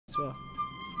So,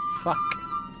 fuck.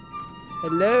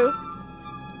 Hello?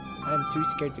 I'm too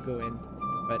scared to go in.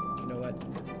 But, you know what?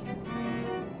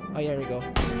 Oh, here we go.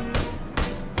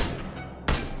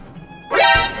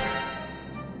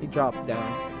 He dropped down.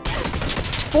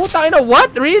 Puta, you know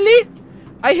what? Really?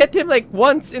 I hit him like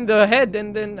once in the head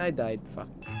and then I died. Fuck.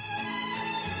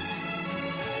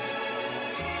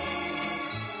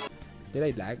 Did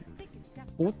I lag?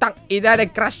 Putang ina,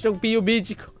 nag-crash yung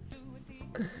PUBG ko.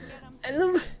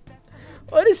 Ano?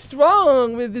 What is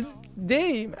wrong with this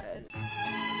day, man?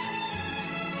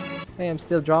 Hey, I'm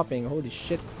still dropping. Holy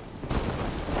shit.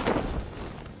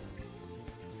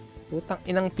 Putang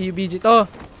inang PUBG to.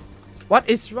 What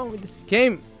is wrong with this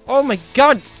game? Oh my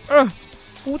god!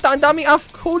 Puta, ang daming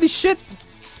off. Holy shit!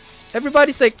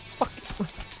 Everybody's like, fuck.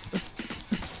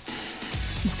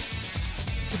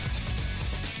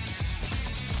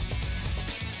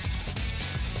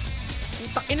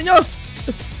 Putang ina nyo!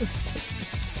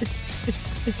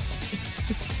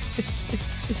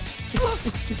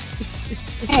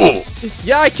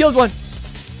 Yeah, I killed one!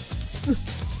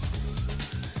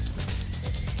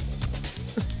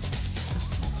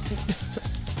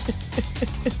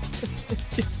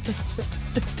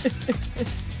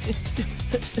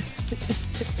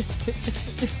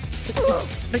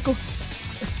 Rico!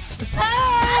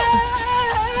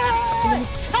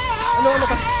 Ano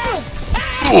ka?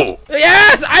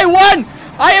 Yes! I won!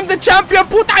 I am the champion!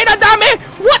 Puta ina dami!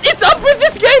 What is up with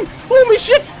this game? Holy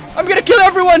shit! I'm gonna kill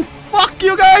everyone! Fuck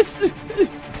you guys!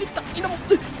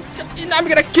 I'm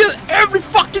gonna kill every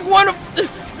fucking one of...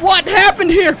 What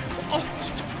happened here?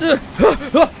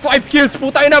 5 kills!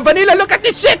 Puta ina! Vanilla, look at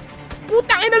this shit!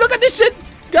 Puta ina, look at this shit!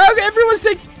 Gag, everyone's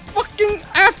like fucking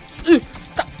F...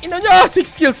 Ina nyo!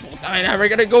 6 kills! Puta ina, we're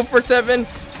gonna go for 7.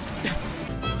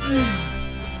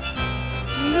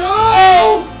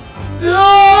 No!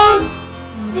 No!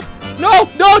 No!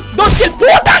 No! Don't kill!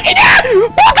 Putang ina!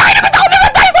 Putang ina! Ba't ako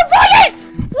namatay from volley?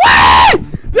 What?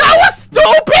 That was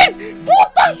stupid!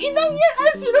 Putang ina yan! I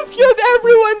should have killed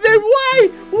everyone there! Why?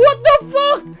 What the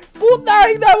fuck?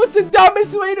 Putang, that was the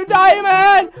dumbest way to die,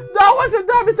 man! That was the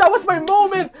dumbest! That was my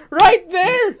moment! Right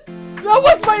there! That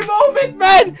was my moment,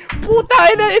 man!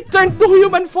 Putang ina! It turned to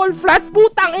human fall flat!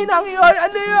 Putang ina yun!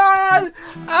 Ano yan?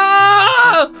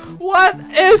 Ah! What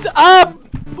is up?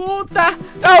 Puta!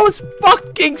 That was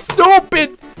fucking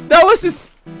stupid! That was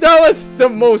the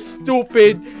most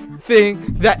stupid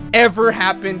thing that ever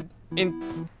happened in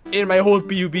my whole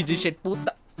PUBG shit.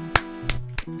 Puta!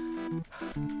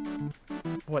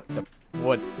 What the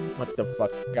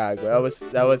fuck, gago?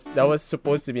 That was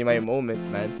supposed to be my moment,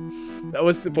 man. That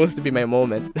was supposed to be my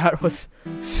moment. That was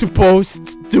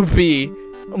supposed to be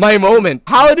my moment.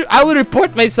 I will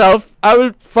report myself? I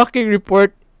will fucking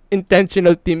report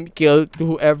intentional team kill to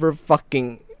whoever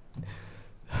fucking...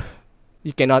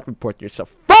 You cannot report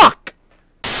yourself. Fuck!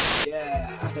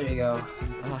 Yeah, there you go.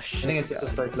 Oh shit. I think it's just a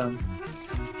start lang.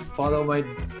 Follow my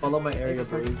area,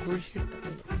 please.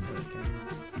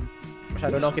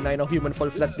 Masyado na kinaya ng human fall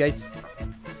flat, guys.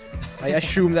 I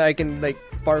assume that I can like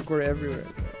parkour everywhere.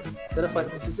 Is it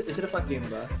a fun game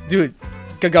ba? Dude,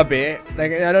 kagabi,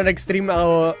 nag-stream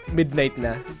ako midnight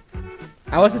na.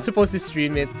 I wasn't supposed to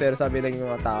stream it, pero sabi lang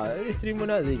yung mga tao, stream mo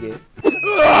na, sige.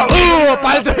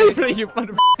 Paldo yung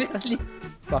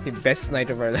fucking best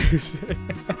night of our lives.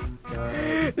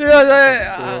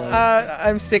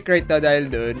 I'm sick right now dahil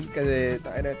dun. Kasi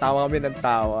tawa kami ng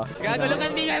tawa. Gago, look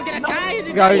at me, I'm gonna die!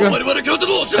 Gago.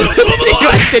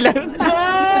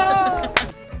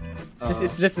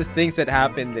 It's just the things that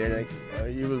happen there. Like,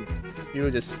 you will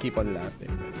just keep on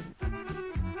laughing.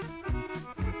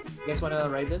 You guys wanna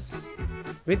ride this?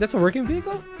 Wait, that's a working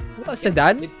vehicle? What, a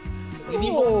sedan? Hindi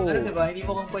mo, ano diba? Hindi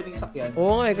mo kang pwedeng sakyan.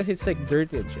 Oo nga, kasi it's like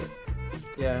dirty and shit.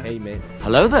 Yeah. Hey, man.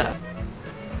 Hello there.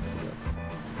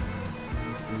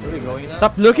 Where are we going now?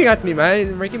 Stop looking at me, man.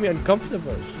 You're making me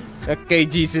uncomfortable. Okay,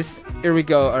 Jesus. Here we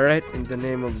go, alright? In the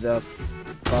name of the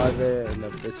Father, and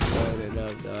of the Son, and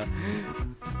of the...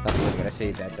 I'm not gonna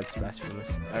say that. That's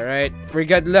blasphemous. Alright. We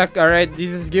got luck, alright?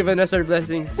 Jesus given us our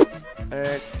blessings.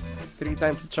 Alright. 3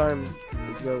 times the charm.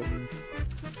 Let's go.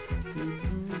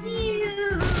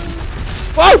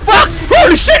 Oh, fuck!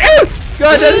 Holy shit!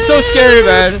 God, that is so scary,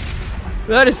 man.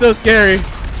 That is so scary.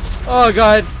 Oh,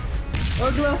 God.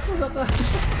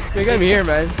 Okay, I'm here,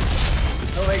 man.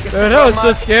 Oh my god. That was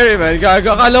so scary, man.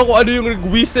 Gaga, akala ko ano yung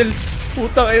nag-whistle.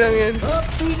 Putang inang yan.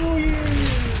 Happy New Year!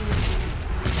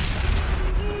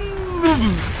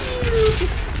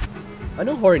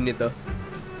 Anong horn nito?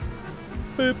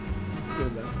 Boop.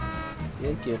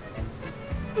 Thank you.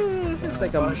 It's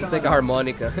like a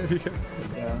harmonica.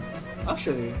 Yeah.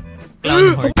 Actually.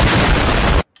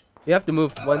 You have to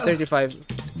move. 135.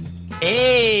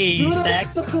 Hey, Stack.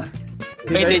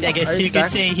 Wait, I guess you could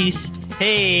say he's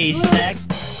hey, Stack.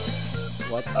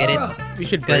 What? Get it? We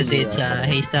should burn Because you, it's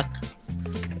haystack.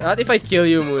 What if I kill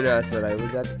you, Muna, Sarai?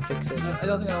 Would that fix it? I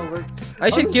don't think that'll work. I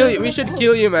should kill you. We should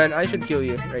kill you, man. I should kill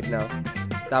you right now.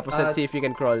 Tapos let's see if you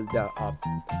can crawl up.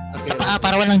 Okay.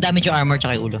 Para walang damage yung armor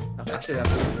tsaka yung ulo. Okay. Actually, I'm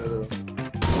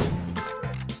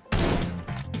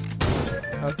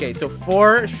Okay, so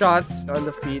 4 shots on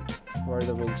the feet for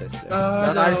the Winchester.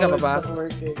 Nakaalis ka pa ba? It's not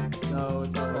working. No,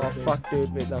 it's not working. Oh fuck, dude.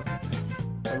 Wait lang.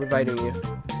 I'm reviving you.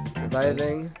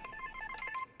 Reviving.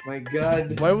 My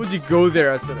god. Why would you go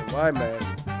there, Asura? Why, man?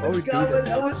 Why would you do God,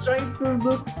 I that? was trying to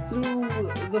look through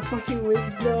the fucking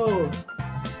window.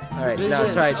 Alright, now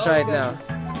try it now.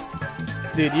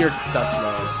 Dude, you're stuck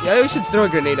now. Yeah, we should throw a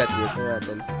grenade at you. Tingnan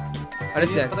natin. Ano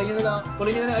siya? Patayin nyo na lang.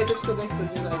 Kunin nyo na yung items ko, guys.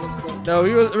 Kunin nyo na items ko. No,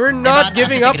 we're not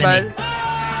giving up, man.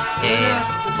 Yeah.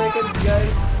 2 seconds,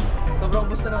 guys. Sobrang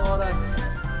busta ng oras.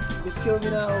 Just kill me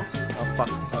now. Oh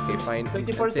fuck. Okay, fine.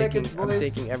 24 seconds, I'm boys.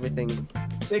 taking everything.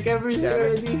 Take everything Damn it.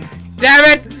 already. Damn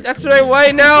it! That's right.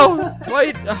 Why now?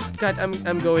 Why? Oh god,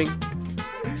 I'm going.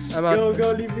 I'm out.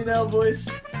 Go, leave me now, boys.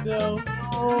 No.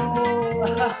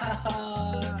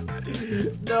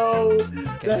 No.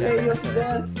 The hay of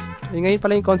death. Ngayon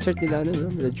pala yung concert nila, no?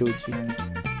 Nila Joji.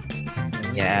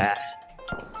 Yeah.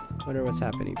 Wonder what's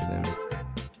happening to them.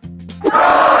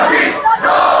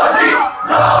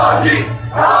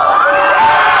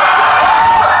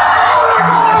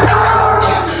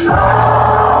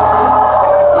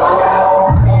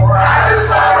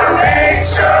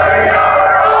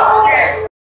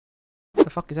 What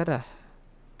the fuck is that?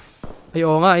 Ay,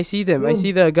 oo nga, I see them. I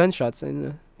see the gunshots.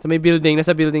 Sa may building,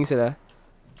 nasa building sila.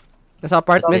 Nasa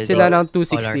apartment sila ng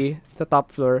 260. Sa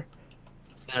top floor.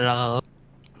 Kala ko.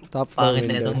 Top floor Bakit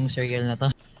na itong windows. circle na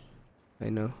to? I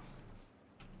know.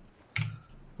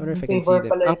 Wonder if I can see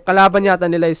them. Ang kalaban yata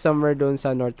nila is somewhere doon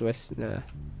sa northwest na.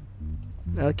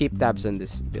 I'll keep tabs on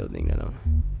this building na lang.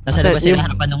 Nasa labas sila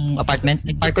harapan ng apartment.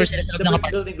 Nag-parkour sila sa loob ng The brick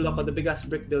apartment. building, GLOCO. The big ass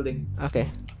brick building. Okay.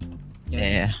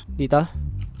 Yeah. Dito?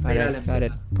 Alright, got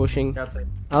it. Pushing. Outside.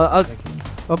 I'll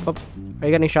up. Are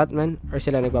you getting shot, man? Or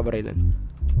sila nagbabarilan?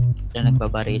 Sila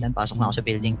nagbabarilan. Pasok na ako sa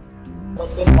building.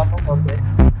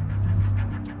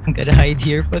 I'm gonna hide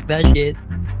here. Fuck that shit.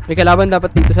 May kalaban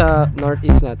dapat dito sa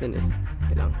northeast natin eh.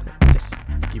 Kailangan. Just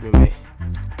give me my...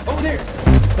 Oh, there!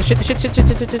 Oh shit. I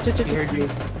heard you.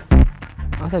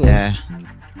 Asan yan? Yeah.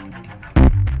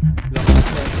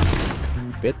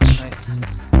 Bitch. Nice.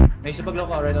 May isa pa GLOCO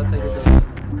right outside the door.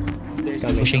 It's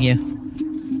coming. Pushing you.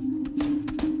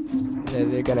 Yeah,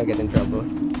 they're gonna get in trouble.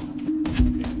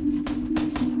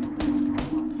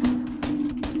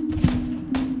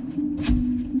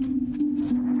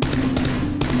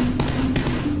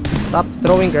 Stop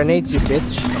throwing grenades, you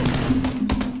bitch.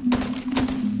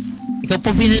 Ikaw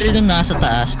po binaril ng nasa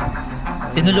taas.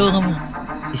 Tinulungan mo.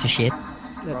 Piece of shit.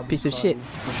 That piece of shit.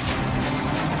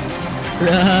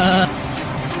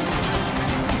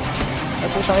 Ay,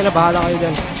 putang ina, bahala kayo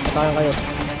dyan. Patayan kayo.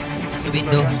 Sa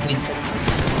window.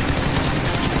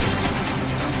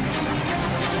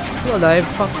 Still alive,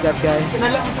 fuck that guy.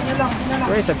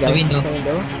 Where is that guy? Sa window. Sa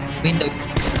window? Window.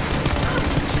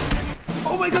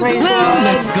 Oh my god!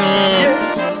 Let's go!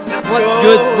 What's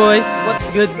good, boys? What's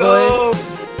good, boys?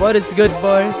 What is good,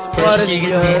 boys? What First is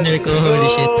chicken good? dinner ko. Holy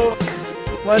shit.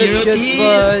 What is Zero good, piece.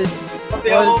 boys?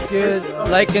 What is good?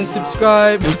 Like and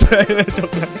subscribe.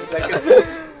 Joke lang.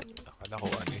 Akala ko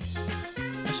ano eh.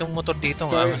 Mas yung motor dito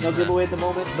nga. Sorry, Mas no na. giveaway at the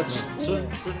moment, but soon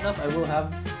enough I will have.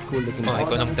 Cool looking Oh, bike.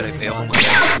 ikaw naman direct. Ayaw ko mo.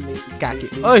 Kaki.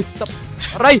 Oy, stop.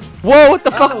 Aray! Whoa, what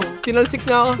the fuck? Ow. Tinalsik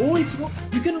na ako. Oh, it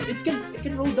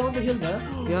can roll down the hill na.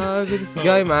 Yeah, this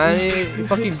guy, man. He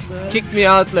fucking kicked me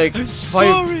out like 6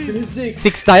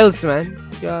 6. tiles, man.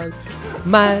 God.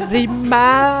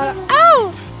 Marima. Ow!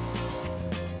 Oh,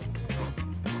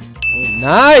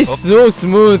 nice! So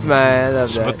smooth, man. I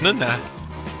love Smooth that. nun ah.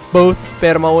 Both,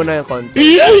 pero mauna yung concept.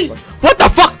 What the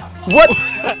fuck? What?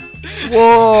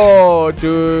 Whoa,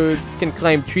 dude. Can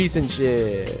climb trees and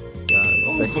shit.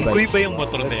 Yeah, best Kung bike. kuy ba yung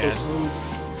motor na yan?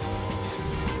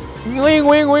 Wing,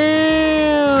 wing,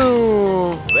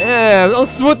 wing! Man, oh,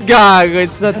 smooth gag.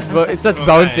 It's not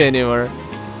bouncy anymore.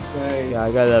 Nice. Yeah,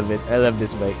 I love it. I love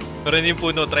this bike. Pero yung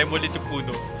puno. Try mo ulit yung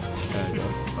puno.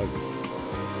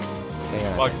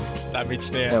 Wag.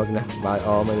 Damage na yan. Wag na.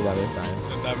 Oo, may damage tayo.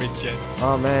 Damage yan.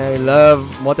 Oh man, I love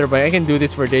motorbike. I can do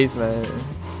this for days, man.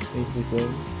 Makes me think.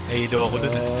 Nahido ako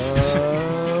dun.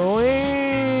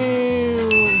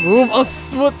 Boom! Oh,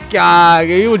 smooth gag.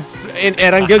 You would in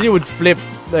Erangel you would flip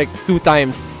like 2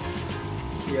 times.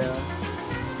 Yeah.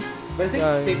 But I think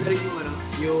Yeah. same rin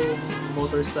yung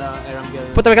motors sa Erangel.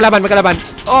 Puta, may kalaban.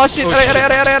 Oh shit, aray.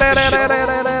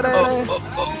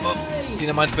 Hindi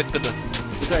naman pet ko dun.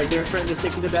 Sorry, their friend is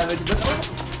taking the damage, but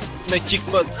May chick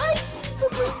butts.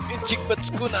 Yung chick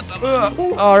butts ko natama.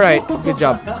 Alright, good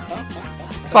job.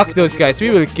 Fuck those guys,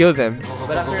 we will kill them.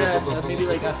 But after maybe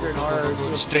like after an hour or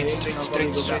two, Straight.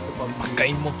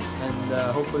 Pagkain mo. and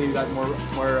hopefully we got more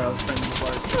friends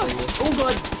for us to play with.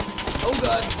 Oh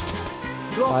god!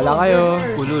 GLOCO, Wala kayo.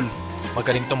 there. Ulul.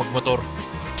 Magaling to magmotor.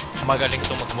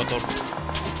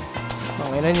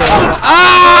 Ang ina niyo.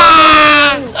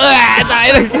 Tayo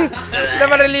lang.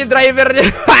 Naman rin yung driver niya.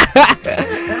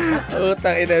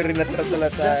 Utang ina rin na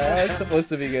supposed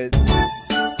to be good.